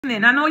I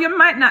know you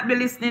might not be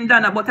listening,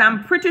 Donna, but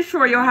I'm pretty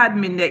sure you had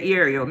me in the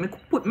area.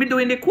 Me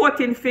doing the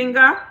quoting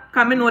finger,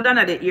 because I know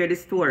Donna they hear the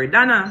story.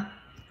 Donna,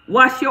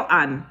 wash your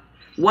hand.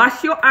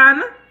 Wash your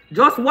hand.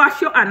 Just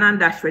wash your hand and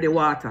dash for the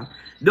water.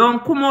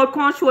 Don't come out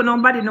and show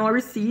nobody no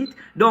receipt.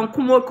 Don't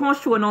come out and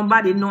show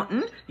nobody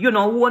nothing. You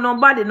know, owe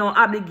nobody no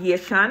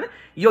obligation.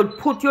 You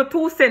put your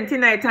 2 cents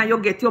in it and you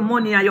get your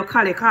money and you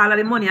collect all of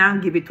the money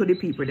and give it to the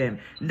people them.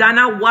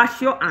 Donna,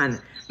 wash your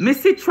hand. Me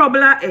see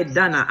trouble ahead,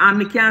 Donna, and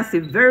me can see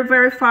very,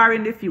 very far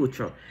in the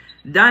future.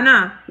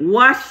 Donna,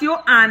 wash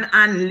your hand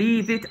and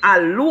leave it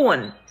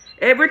alone.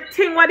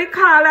 Everything what the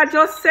caller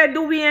just said,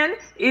 Uhraine,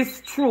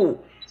 is true.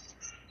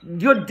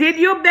 You did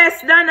your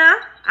best, Donna,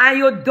 and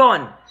you're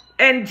done.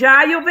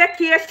 Enjoy your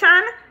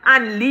vacation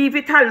and leave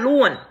it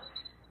alone.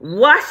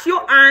 Wash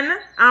your hand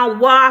and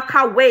walk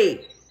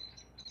away.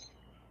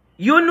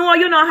 You know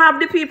you don't have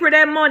the people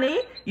their money.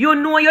 You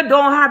know you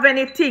don't have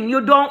anything.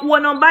 You don't owe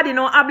nobody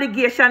no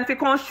obligation to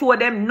come show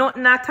them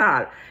nothing at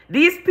all.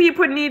 These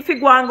people need to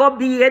go and go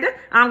bathe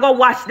and go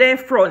wash their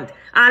front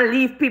and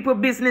leave people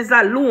business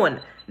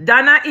alone.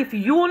 Donna, if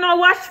you no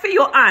wash for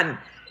your hand,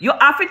 you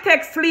have to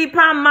take sleep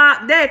and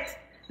mark that.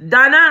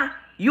 Donna,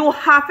 you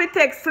have to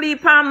take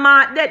sleep and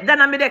mark that.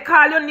 Donna, me they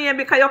call your name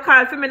because you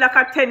call for me like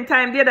a 10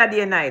 times the other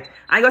day night.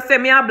 And you say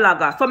me a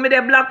blogger. So me they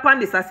blog on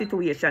this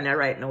situation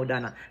right now,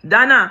 Donna.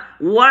 Donna,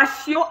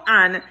 wash your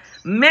hand.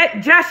 Make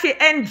Joshy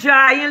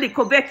enjoy your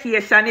little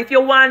vacation. If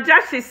you want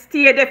Joshy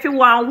stay there if you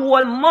want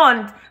whole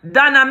month,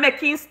 Donna make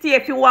him stay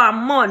if you want a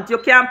month. You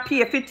can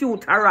pay for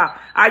tutor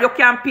or you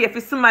can pay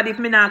for somebody if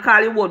me not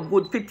call you what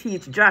good for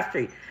teach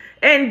Joshy.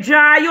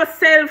 Enjoy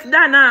yourself,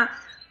 Donna.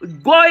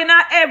 Go in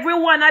at every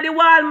one of the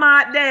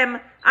Walmart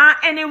them and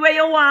anywhere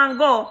you want to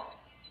go.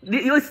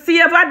 You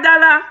save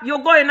 $1,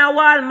 you go in a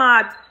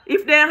Walmart.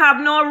 If they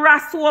have no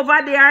rust over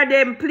there,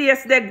 them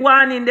place they go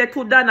on in there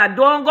to Donna.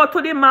 Don't go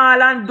to the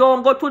mall and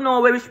don't go to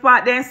nowhere which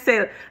part they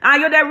sell.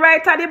 And you're there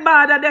right at the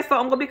border, there's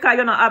something because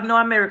you don't have no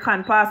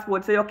American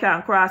passport, so you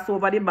can't cross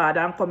over the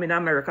border and come in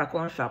America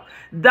come shop.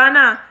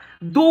 Donna,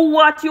 do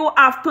what you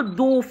have to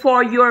do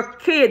for your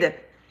kid.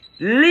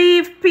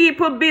 Leave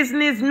people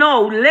business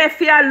now. Left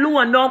you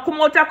alone. Don't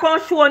come out and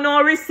come show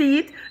no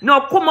receipt.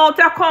 No come out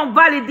and come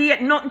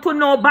validate nothing to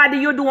nobody.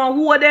 You don't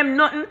owe them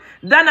nothing.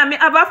 Donna, me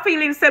have a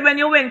feeling say when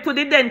you went to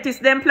the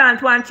dentist, them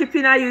plant one chip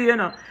in you, you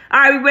know.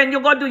 Or when you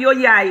go do your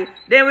eye,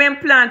 they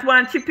went plant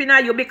one chip in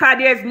you because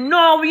there's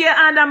no way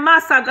under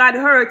massa God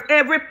hurt.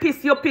 Every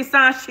piece you piss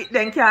and shit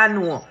then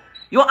can know.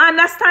 You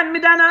understand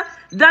me, Donna?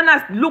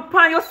 Donna, look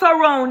upon your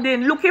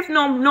surrounding. Look if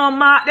no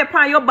mark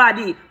upon your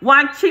body.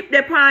 One chip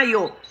upon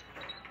you.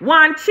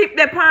 One chip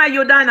upon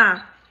you,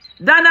 Donna.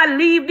 Donna,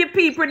 leave the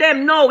people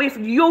them know. If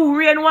you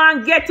really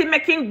want get it,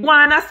 making go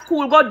on a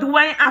school, go do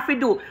what you have to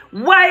do.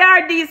 Why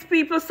are these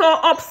people so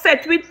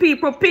upset with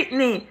people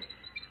pitney?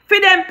 For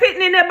them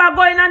pitney never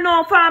going to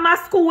no farmer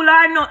school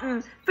or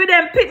nothing. For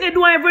them pitney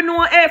don't even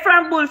know air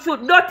from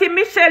bullshit. Dirty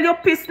Michelle, you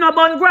piss no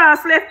bun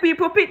grass. Left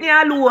people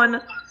pitney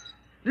alone.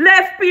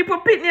 Left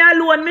people pitney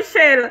alone,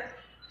 Michelle.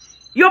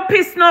 You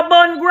piss no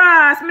bun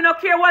grass. Me no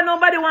care what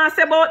nobody wants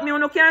to say about me. You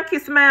no can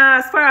kiss my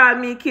ass for all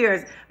me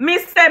cares. Me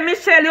say,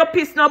 Michelle, you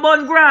piss no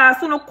bun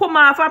grass. You no come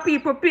off for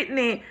people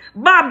pitney.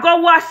 Bob, go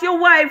wash your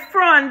wife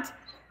front.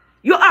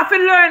 You have to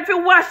learn to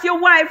wash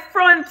your wife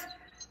front.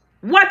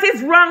 What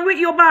is wrong with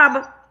you,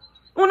 Bob?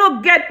 You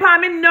no get pa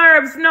me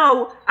nerves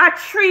now. At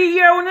 3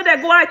 years, you no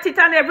they go at it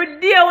and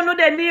every day you no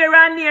they nearer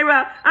and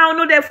nearer. And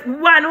you no they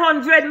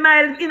 100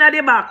 miles in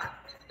the back.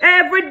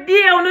 Every day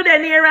you know they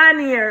near and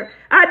near.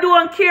 I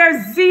don't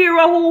care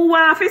zero who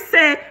want to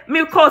say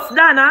me cuss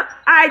Donna.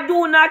 I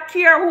do not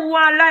care who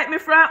want like me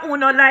from who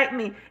not like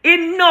me.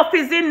 Enough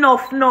is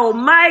enough now.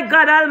 My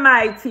God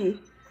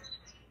Almighty.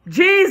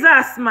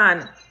 Jesus,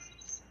 man.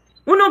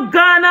 You know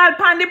gone all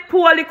pan the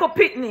poor little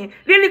pitney.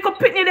 The little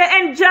pitney they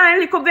enjoy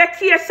little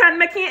vacation.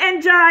 Make him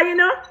enjoy, you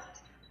know.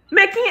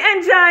 Make him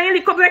enjoy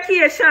little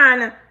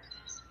vacation.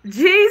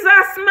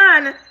 Jesus,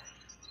 man.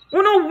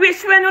 You know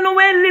wish when you know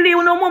when Lily,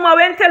 you know mama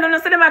when tell you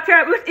say them a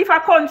carry if a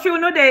country you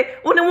know they,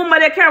 you know mama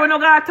they carry no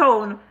go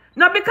town.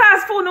 Not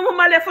because for no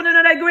mama left on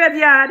the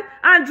graveyard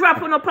and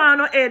drop on upon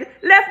no head.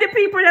 Left the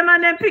people them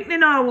and them picnic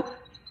now.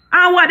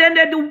 And what then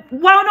they do?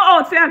 One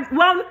out for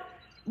one.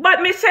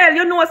 But Michelle,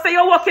 you know say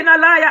you work in a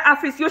lawyer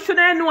office, you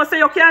shouldn't know say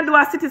you can't do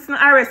a citizen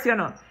arrest, you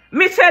know.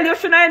 Michelle, you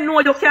shouldn't know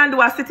you can't do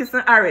a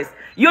citizen arrest.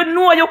 You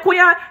know you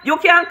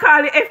can't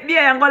call the FBI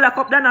and go lock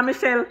up Donna,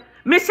 Michelle.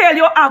 Michelle,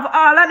 you have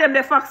all of them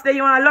the facts that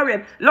you and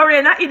Lorraine.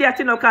 Lorraine an idiot,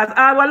 you know, because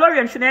all what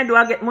Lorraine shouldn't do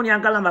is get money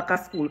and go back to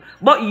school.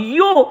 But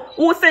you,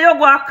 who say you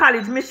go to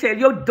college, Michelle,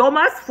 you dumb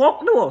as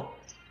fuck, though.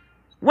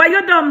 Why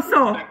you dumb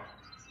so?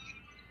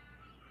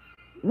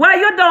 Why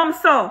you dumb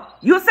so?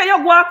 You say you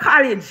go to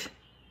college.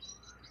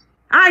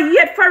 And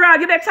yet,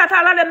 Farag, you chat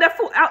all of them the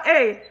foot.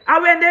 Hey, I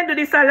went then to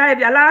this live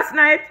last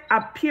night,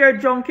 a pure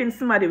junk in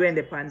somebody went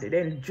the panty.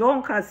 Then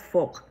junk as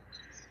fuck.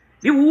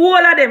 The whole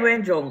of them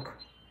went junk.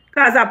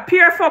 Because a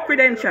pure fuckery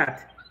then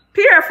chat.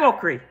 Pure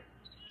fuckery.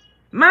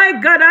 My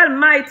God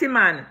Almighty,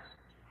 man.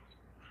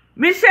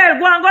 Michelle,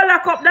 go and go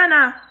lock up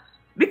Donna.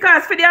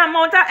 Because for the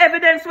amount of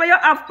evidence where you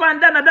have from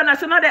Donna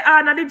should not be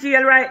under the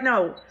jail right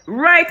now.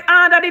 Right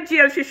under the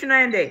jail, she shouldn't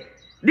end there.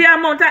 The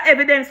amount of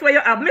evidence where you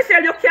have.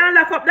 Michelle, you can't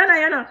lock up Donna,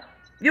 you know.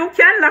 You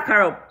can lock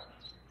her up.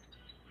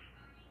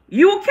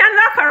 You can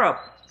lock her up.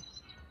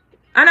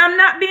 And I'm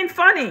not being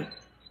funny.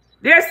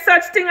 There's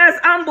such thing as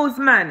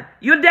ombudsman.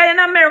 You're there in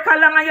America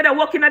long and you're there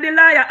working at the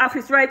lawyer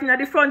office, right in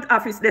the front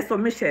office there, so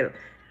Michelle.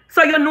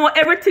 So you know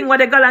everything what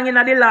they go along in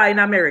the law in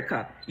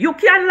America. You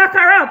can lock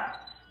her up.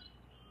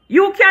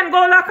 You can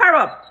go lock her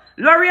up.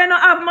 Lorraine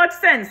don't have much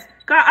sense.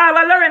 Because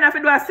Lorraine have to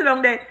do a sit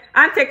down there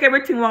and take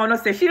everything we want to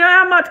say. She don't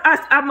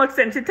have much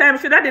sense. She tell me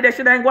she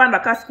shouldn't go on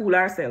back to school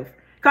herself.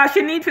 Because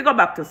she need to go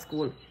back to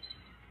school.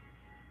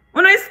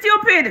 You know, it's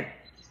stupid.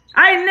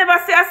 I never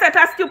see a set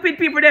of stupid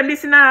people them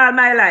this in all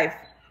my life.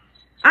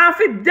 And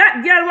for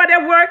that girl where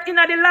they work in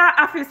the law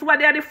office, where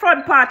they are the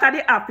front part of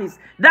the office,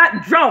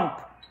 that drunk.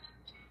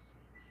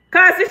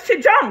 Because she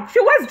drunk. She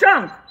was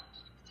drunk.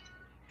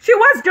 She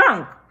was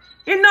drunk.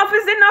 Enough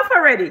is enough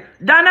already.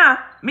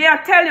 Donna, may I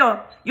tell you,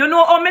 you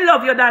know how me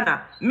love you,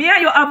 Donna. Me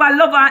and you have a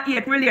love and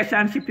hate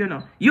relationship, you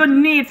know. You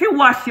need to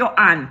wash your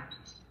hand.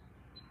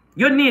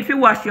 You need to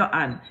wash your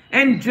hand.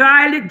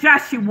 Enjoy the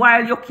Joshy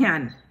while you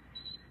can.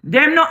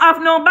 Them not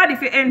have nobody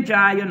to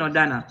enjoy, you know,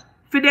 Donna.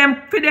 For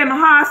them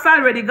horse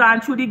already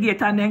gone through the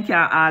gate and then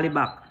can't haul it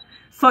back.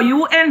 So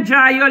you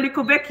enjoy your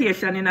little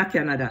vacation in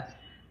Canada.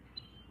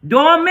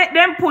 Don't make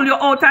them pull you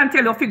out and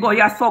tell you to go,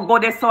 yeah, so go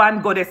there, so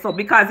and go there, so,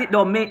 because it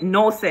don't make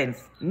no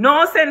sense.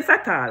 No sense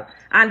at all.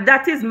 And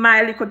that is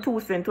my little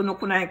 2 cents. To know,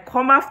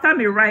 come after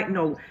me right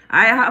now.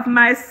 I have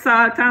my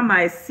salt and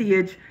my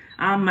sage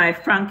and my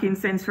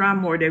frankincense from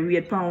more than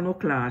 8 pounds of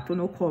cloth. To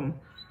know, come.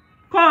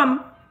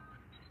 Come.